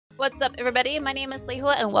What's up, everybody? My name is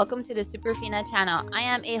Leihua and welcome to the Superfina channel. I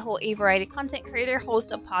am a whole variety content creator,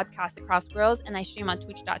 host of podcasts across worlds, and I stream on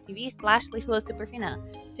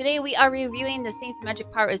twitch.tv/LeihuaSuperfina. Today we are reviewing the Saint's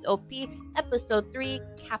Magic Power is OP episode 3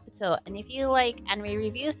 Capital. And if you like anime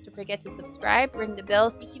reviews, don't forget to subscribe, ring the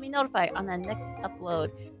bell so you can be notified on the next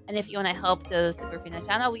upload. And if you want to help the Superfina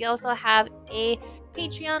channel, we also have a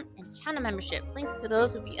Patreon and channel membership. Links to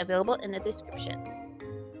those will be available in the description.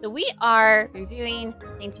 So we are reviewing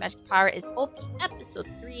Saint's Magic Power is OP episode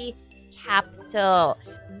 3 Capital.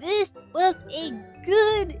 This was a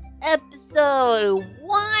good episode.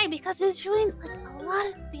 Why? Because it's showing a lot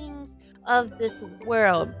of things of this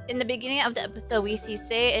world. In the beginning of the episode, we see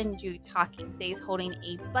Sei and Jude talking. Sei is holding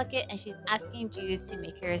a bucket and she's asking Jude to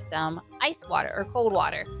make her some ice water or cold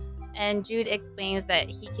water. And Jude explains that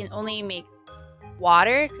he can only make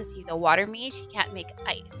water because he's a water mage. He can't make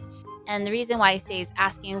ice. And the reason why Sei is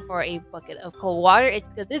asking for a bucket of cold water is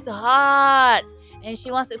because it's hot. And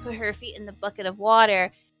she wants to put her feet in the bucket of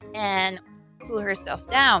water and cool herself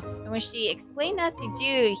down. And when she explained that to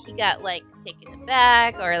Jude, he got taken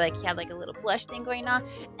aback, or he had a little blush thing going on.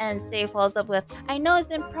 And Sei follows up with, I know it's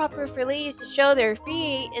improper for ladies to show their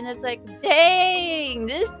feet. And it's like, dang,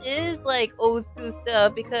 this is old school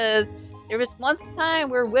stuff, because there was once a time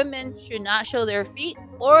where women should not show their feet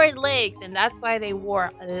or legs, and that's why they wore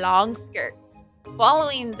long skirts.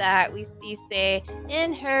 Following that, we see Sei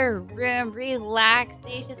in her room,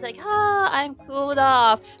 relaxing. She's like, oh, I'm cooled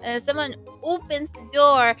off. And then someone opens the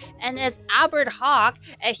door, and it's Albert Hawke,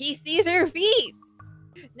 and he sees her feet.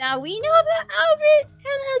 Now, we know that Albert kind of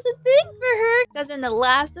has a thing for her, because in the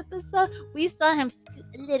last episode, we saw him scoot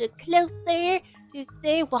a little closer to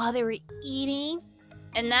Sei while they were eating.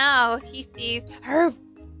 And now he sees her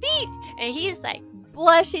feet, and he's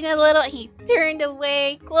blushing a little. He turned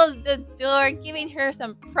away, closed the door, giving her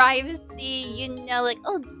some privacy,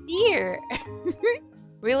 oh dear.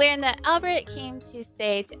 We learned that Albert came to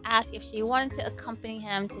Sei to ask if she wanted to accompany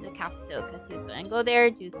him to the capital, because he was going to go there,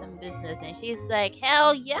 do some business. And she's like,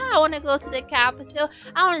 hell yeah, I want to go to the capital.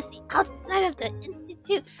 I want to see outside of the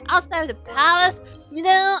institute, outside of the palace.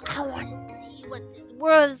 I want to see what this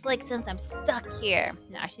world is like since I'm stuck here.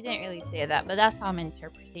 Now, she didn't really say that, but that's how I'm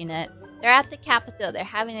interpreting it. They're at the capital. They're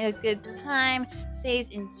having a good time. Sei's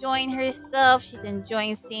enjoying herself. She's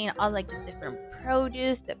enjoying seeing all the different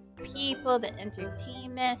produce, the people, the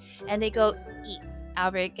entertainment, and they go eat.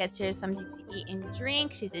 Albert gets her something to eat and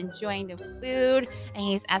drink. She's enjoying the food, and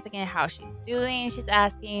he's asking her how she's doing. She's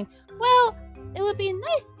asking, well, it would be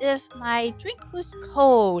nice if my drink was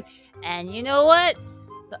cold. And you know what?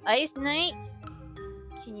 The Ice Knight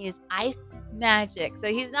can use ice magic. So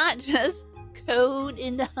he's not just cold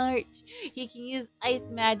in the heart. He can use ice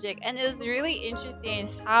magic. And it was really interesting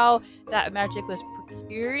how that magic was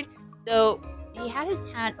procured. So he had his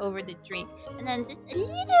hand over the drink, and then just a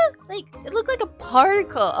little, it looked like a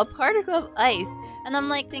particle of ice. And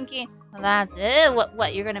I'm thinking, well, that's it?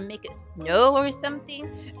 What, you're gonna make it snow or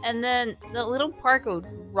something? And then the little particle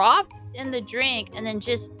dropped in the drink and then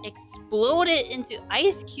just exploded into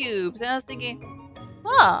ice cubes. And I was thinking,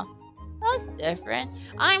 huh, that's different.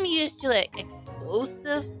 I'm used to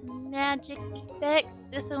explosive magic effects.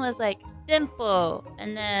 This one was simple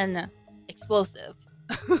and then explosive.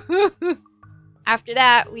 After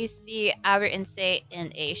that, we see Albert and Sei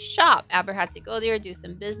in a shop. Albert had to go there, do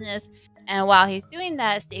some business. And while he's doing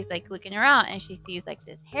that, Sei's looking around, and she sees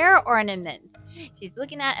this hair ornament. She's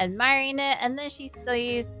looking at, admiring it, and then she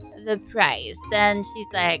sees the price. And she's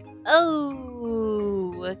like,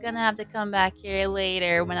 oh, we're gonna have to come back here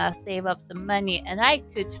later when I save up some money. And I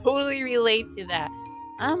could totally relate to that.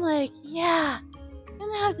 I'm like, yeah,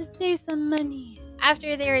 gonna have to save some money.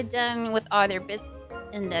 After they're done with all their business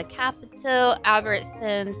in the capital, Albert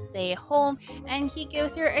sends Sei home, and he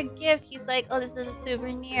gives her a gift. He's like, oh, this is a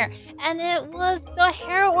souvenir. And it was the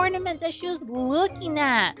hair ornament that she was looking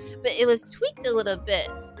at, but it was tweaked a little bit.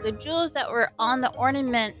 The jewels that were on the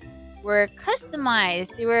ornament were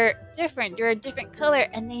customized. They were different. They were a different color,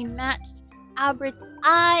 and they matched Albert's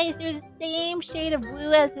eyes. They were the same shade of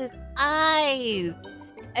blue as his eyes.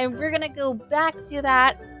 And we're gonna go back to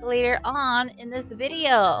that later on in this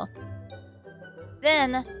video.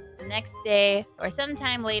 Then, the next day, or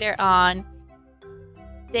sometime later on,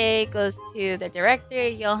 Sei goes to the director,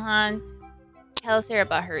 Johan, tells her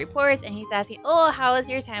about her reports, and he's asking, oh, how was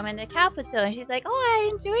your time in the capital? And she's like, oh,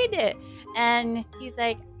 I enjoyed it. And he's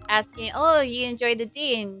asking, oh, you enjoyed the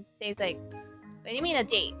date? And Sei's like, what do you mean a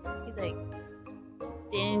date? He's like,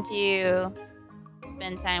 didn't you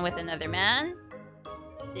spend time with another man?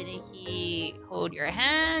 Didn't he hold your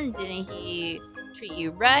hand? Didn't he treat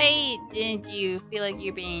you right? Didn't you feel like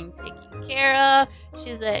you're being taken care of?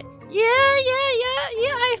 She's like, yeah,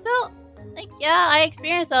 I felt like, yeah, I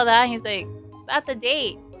experienced all that. And he's like, that's a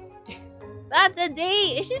date. That's a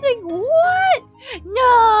date. And she's like, what?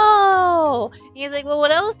 No. And he's like, well,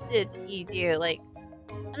 what else did he do? Like,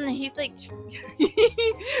 and he's like,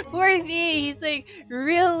 poor thing. He's like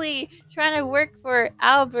really trying to work for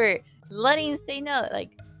Albert, letting him say no.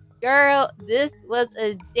 Like, girl, this was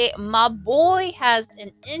a date. My boy has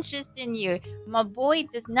an interest in you. My boy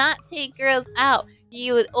does not take girls out.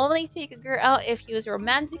 He would only take a girl out if he was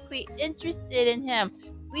romantically interested in him.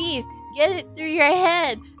 Please get it through your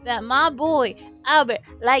head that my boy, Albert,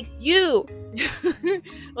 likes you.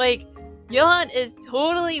 Like, Johan is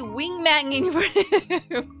totally wingmanning for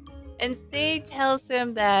him. And Say tells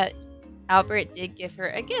him that Albert did give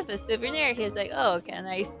her a gift, a souvenir. He's like, oh, can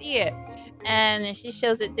I see it? And she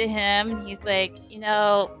shows it to him. He's like, you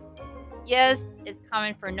know, yes, it's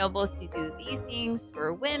common for nobles to do these things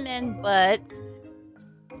for women, but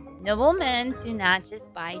noblemen do not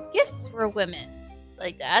just buy gifts for women.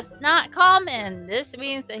 Like, that's not common. This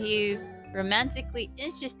means that he's romantically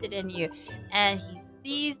interested in you. And he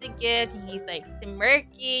sees the gift and he's like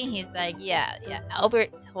smirking. He's like, yeah, Albert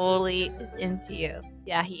totally is into you.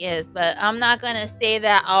 Yeah, he is. But I'm not going to say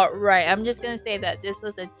that outright. I'm just going to say that this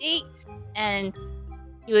was a date and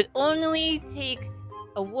he would only take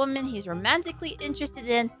a woman he's romantically interested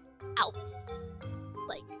in out.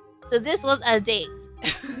 Like, so this was a date.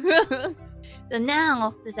 So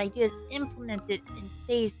now this idea is implemented in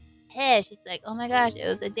Say's head. She's like, oh my gosh, it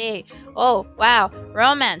was a date. Oh, wow,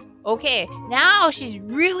 romance. Okay, now she's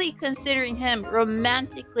really considering him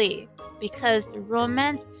romantically because the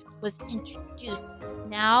romance was introduced.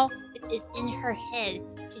 Now it is in her head.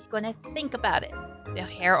 She's going to think about it. The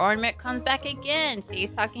hair ornament comes back again.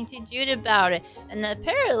 Say's talking to Jude about it. And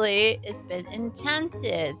apparently it's been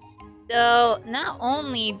enchanted. So not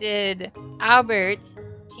only did Albert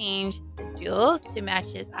change the jewels to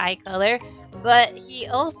match his eye color, but he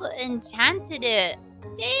also enchanted it.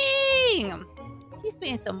 Dang! He's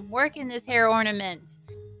putting some work in this hair ornament.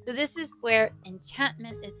 So this is where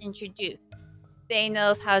enchantment is introduced. Say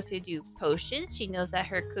knows how to do potions. She knows that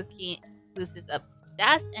her cooking loosens up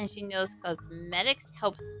stats, and she knows cosmetics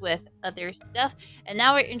helps with other stuff. And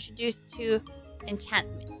now we're introduced to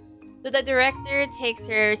enchantment. So the director takes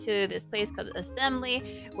her to this place called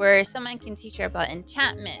Assembly where someone can teach her about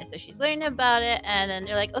enchantment. So she's learning about it, and then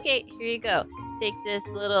they're like, okay, here you go. Take this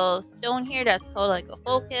little stone here that's called like a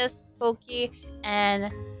pokey,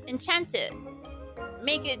 and enchant it.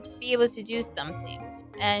 Make it be able to do something.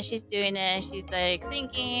 And she's doing it, and she's like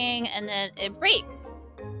thinking, and then it breaks.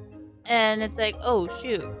 And it's like, oh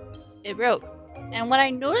shoot, it broke. And what I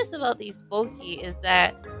noticed about these pokey is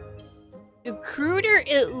that the cruder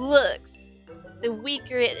it looks, the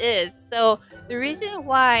weaker it is. So the reason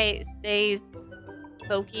why Say's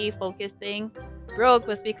focus thing broke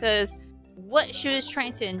was because what she was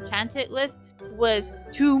trying to enchant it with was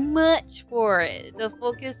too much for it. The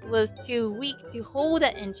focus was too weak to hold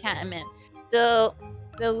that enchantment. So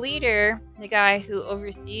the leader, the guy who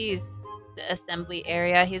oversees the assembly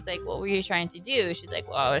area, he's like, what were you trying to do? She's like,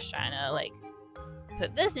 well, I was trying to like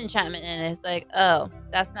put this enchantment in. It's like, oh,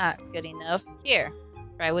 that's not good enough. Here,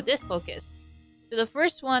 try with this focus. So the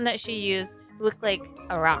first one that she used looked like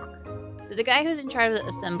a rock. So the guy who's in charge of the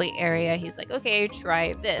assembly area, he's like, okay,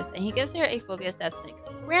 try this. And he gives her a focus that's like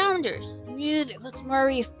rounder, smooth. It looks more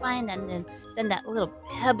refined than that little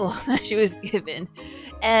pebble that she was given.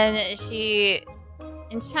 And she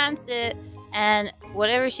enchants it, and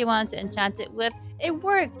whatever she wanted to enchant it with, it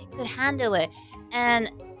worked. It could handle it.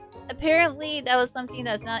 And apparently that was something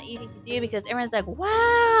that's not easy to do because everyone's like,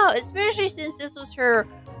 wow, especially since this was her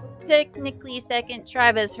technically second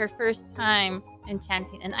try, but it's her first time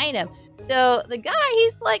enchanting an item. So the guy,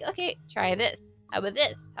 he's like, okay, try this. How about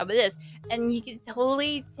this? How about this? And you can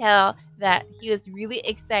totally tell that he was really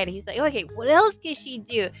excited. He's like, okay, what else can she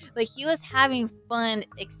do? Like, he was having fun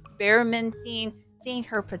experimenting, seeing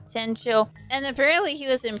her potential. And apparently he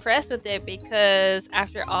was impressed with it because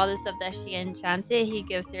after all the stuff that she enchanted, he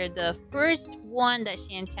gives her the first one that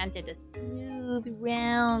she enchanted, a smooth,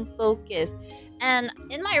 round focus. And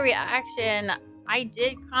in my reaction, I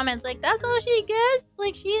did comment like, that's all she gets?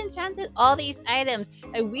 Like, she enchanted all these items.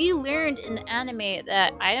 And we learned in the anime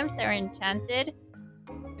that items that are enchanted,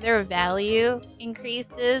 their value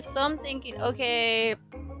increases. So I'm thinking, okay,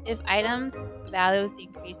 if items values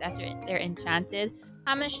increase after they're enchanted,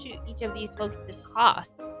 how much do each of these focuses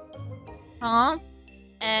cost? Huh?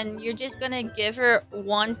 And you're just gonna give her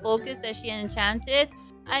one focus that she enchanted?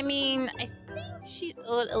 I mean, I think she's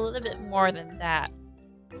owed a little bit more than that.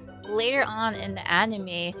 later on in the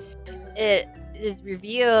anime, it is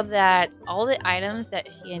revealed that all the items that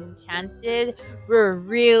she enchanted were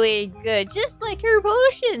really good, just like her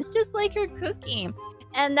potions, just like her cooking.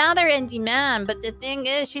 And now they're in demand, but the thing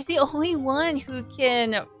is, she's the only one who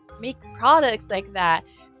can make products like that.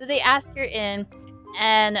 So they ask her in,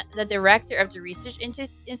 and the director of the research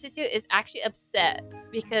institute is actually upset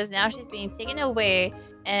because now she's being taken away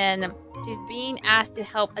and she's being asked to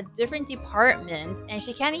help a different department, and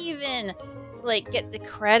she can't even like get the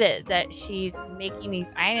credit that she's making these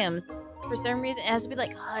items. For some reason, it has to be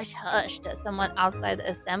like hush hush that someone outside the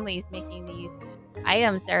assembly is making these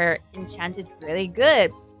items that are enchanted really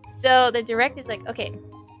good. So the director's like, okay,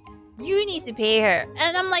 you need to pay her.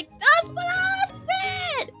 And I'm like, that's what I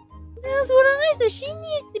said! That's what I said. She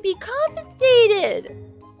needs to be compensated.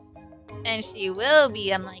 And she will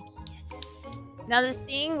be. I'm like, yes. Now the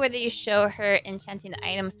scene where they show her enchanting the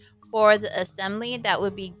items for the assembly that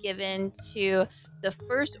would be given to the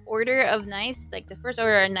first order of knights, like the first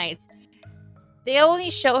order of knights, they only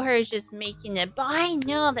show her just making it, but I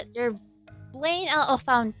know that they're laying out a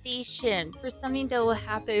foundation for something that will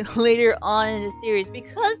happen later on in the series.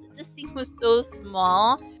 Because the scene was so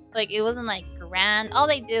small, like it wasn't like grand, all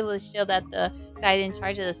they did was show that the guy in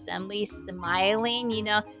charge of the assembly smiling, you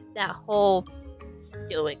know, that whole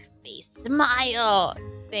stoic face smile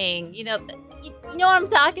thing, you know, you know what I'm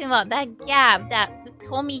talking about, that gap, that the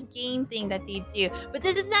Tommy game thing that they do. But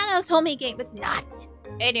this is not a Tommy game, it's not.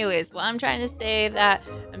 Anyways, what I'm trying to say that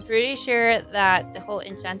I'm pretty sure that the whole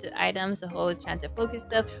enchanted items, the whole enchanted focus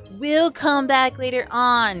stuff will come back later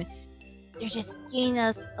on. They're just giving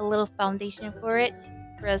us a little foundation for it,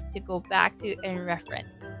 for us to go back to and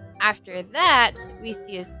reference. After that, we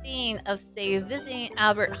see a scene of Say visiting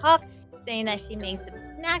Albert Hawke, saying that she made some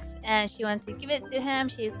snacks and she wants to give it to him.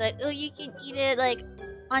 She's like, oh, you can eat it like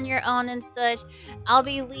on your own and such. I'll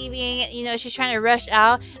be leaving. You know, she's trying to rush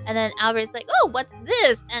out. And then Albert's like, oh, what's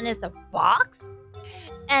this? And it's a box.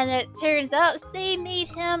 And it turns out Say made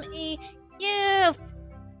him a gift.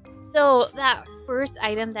 So that first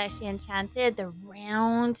item that she enchanted, the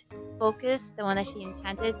round focus, the one that she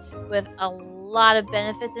enchanted with a lot of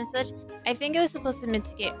benefits and such, I think it was supposed to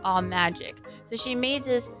mitigate all magic. So she made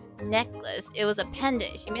this necklace. It was a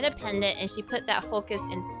pendant. She made a pendant and she put that focus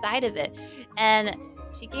inside of it. And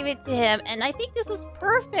she gave it to him, and I think this was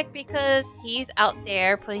perfect because he's out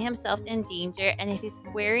there putting himself in danger, and if he's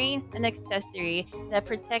wearing an accessory that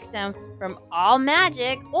protects him from all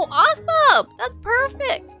magic, oh, awesome! That's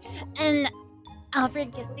perfect! And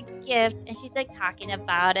Albert gets the gift, and she's like talking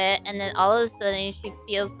about it, and then all of a sudden she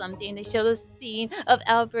feels something. They show the scene of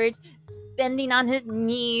Albert bending on his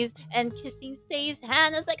knees and kissing Say's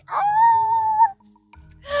hand. It's like, oh,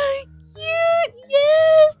 cute,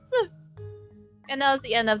 yes! And that was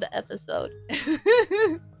the end of the episode.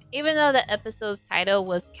 Even though the episode's title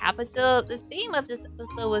was Capital, the theme of this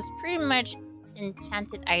episode was pretty much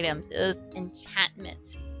enchanted items. It was enchantment.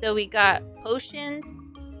 So we got potions,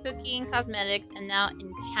 cooking, cosmetics, and now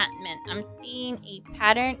enchantment. I'm seeing a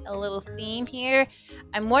pattern, a little theme here.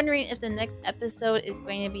 I'm wondering if the next episode is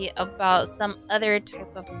going to be about some other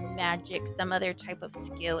type of magic, some other type of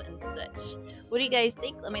skill and such. What do you guys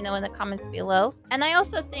think? Let me know in the comments below. And I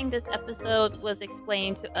also think this episode was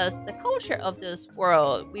explaining to us the culture of this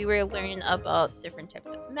world. We were learning about different types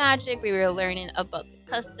of magic. We were learning about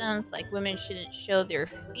the customs, like women shouldn't show their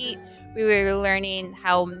feet. We were learning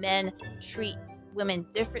how men treat women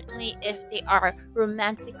differently if they are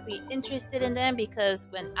romantically interested in them, because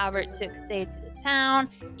when Albert took Say to the town,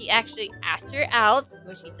 he actually asked her out,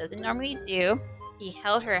 which he doesn't normally do. He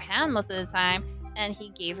held her hand most of the time, and he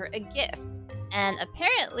gave her a gift. And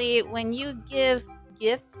apparently when you give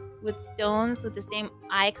gifts with stones with the same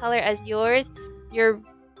eye color as yours, you're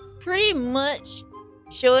pretty much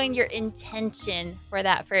showing your intention for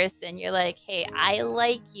that person. You're like, hey, I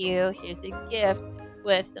like you, here's a gift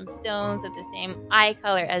with some stones with the same eye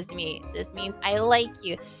color as me. This means I like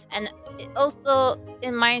you. And it also,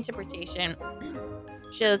 in my interpretation,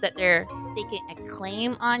 shows that they're staking a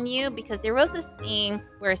claim on you, because there was a scene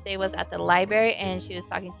where Say was at the library and she was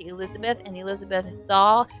talking to Elizabeth, and Elizabeth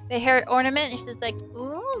saw the hair ornament and she's like,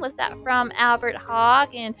 ooh, was that from Albert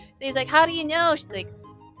Hawke? And Say's like, how do you know? She's like,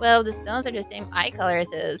 well, the stones are the same eye color as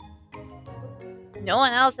his. No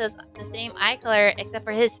one else has the same eye color except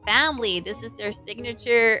for his family. This is their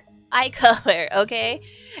signature eye color, okay?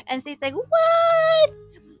 And Say's like, what?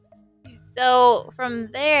 So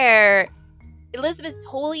from there, Elizabeth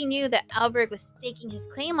totally knew that Albert was staking his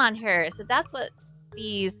claim on her. So that's what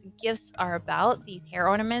these gifts are about, these hair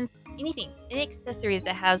ornaments. Anything, any accessories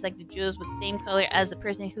that has like the jewels with the same color as the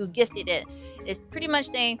person who gifted it. It's pretty much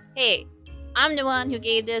saying, hey, I'm the one who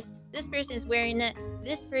gave this. This person is wearing it.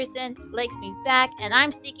 This person likes me back, and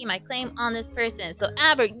I'm staking my claim on this person. So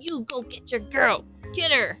Albert, you go get your girl.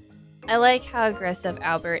 Get her. I like how aggressive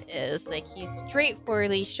Albert is. Like, he's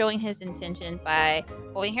straightforwardly showing his intention by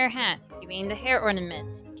holding her hand, giving the hair ornament,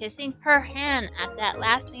 kissing her hand at that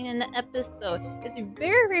last scene in the episode. It's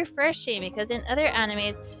very refreshing because in other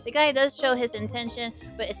animes, the guy does show his intention,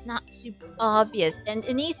 but it's not super obvious. And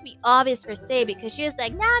it needs to be obvious for Sei because she was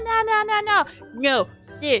like, no,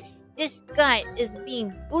 sir, this guy is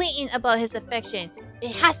being blatant about his affection.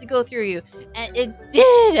 It has to go through you. And it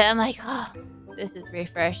did. I'm like, oh, this is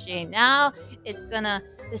refreshing. Now it's gonna,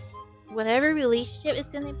 whatever relationship is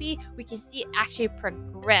gonna be, we can see it actually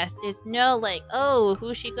progress. There's no like, oh,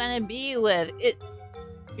 who's she gonna be with?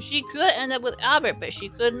 She could end up with Albert, but she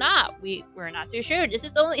could not. We're not too sure. This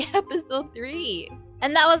is only episode 3.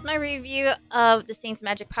 And that was my review of The Saint's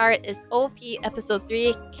Magic Power is OP episode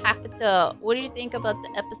 3 Capital. What did you think about the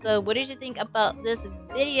episode? What did you think about this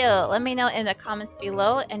video? Let me know in the comments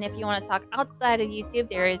below. And if you want to talk outside of YouTube,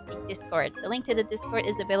 there is a Discord. The link to the Discord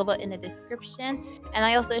is available in the description. And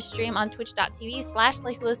I also stream on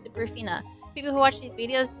twitch.tv/LaihuaSuperfina. People who watch these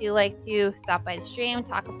videos do like to stop by the stream,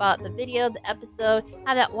 talk about the video, the episode,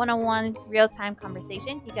 have that one-on-one real-time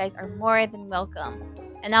conversation. You guys are more than welcome.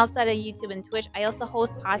 And outside of YouTube and Twitch, I also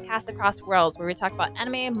host podcasts across worlds where we talk about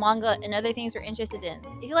anime, manga, and other things we're interested in.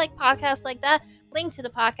 If you like podcasts like that, link to the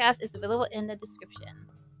podcast is available in the description.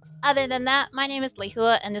 Other than that, my name is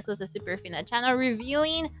Laihua, and this was the Superfina channel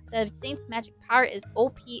reviewing The Saint's Magic Power is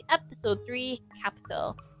OP episode 3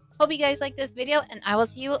 Capital. Hope you guys like this video, and I will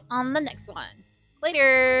see you on the next one.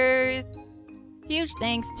 Laters! Huge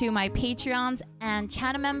thanks to my Patreons and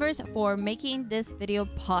channel members for making this video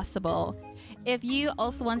possible. If you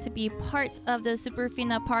also want to be part of the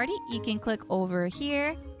Superfina party, you can click over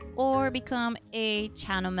here or become a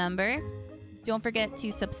channel member. Don't forget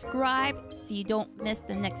to subscribe so you don't miss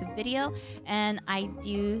the next video. And I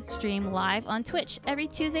do stream live on Twitch every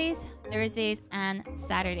Tuesdays, Thursdays, and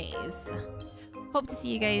Saturdays. Hope to see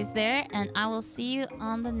you guys there, and I will see you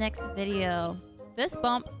on the next video. Fist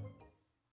bump!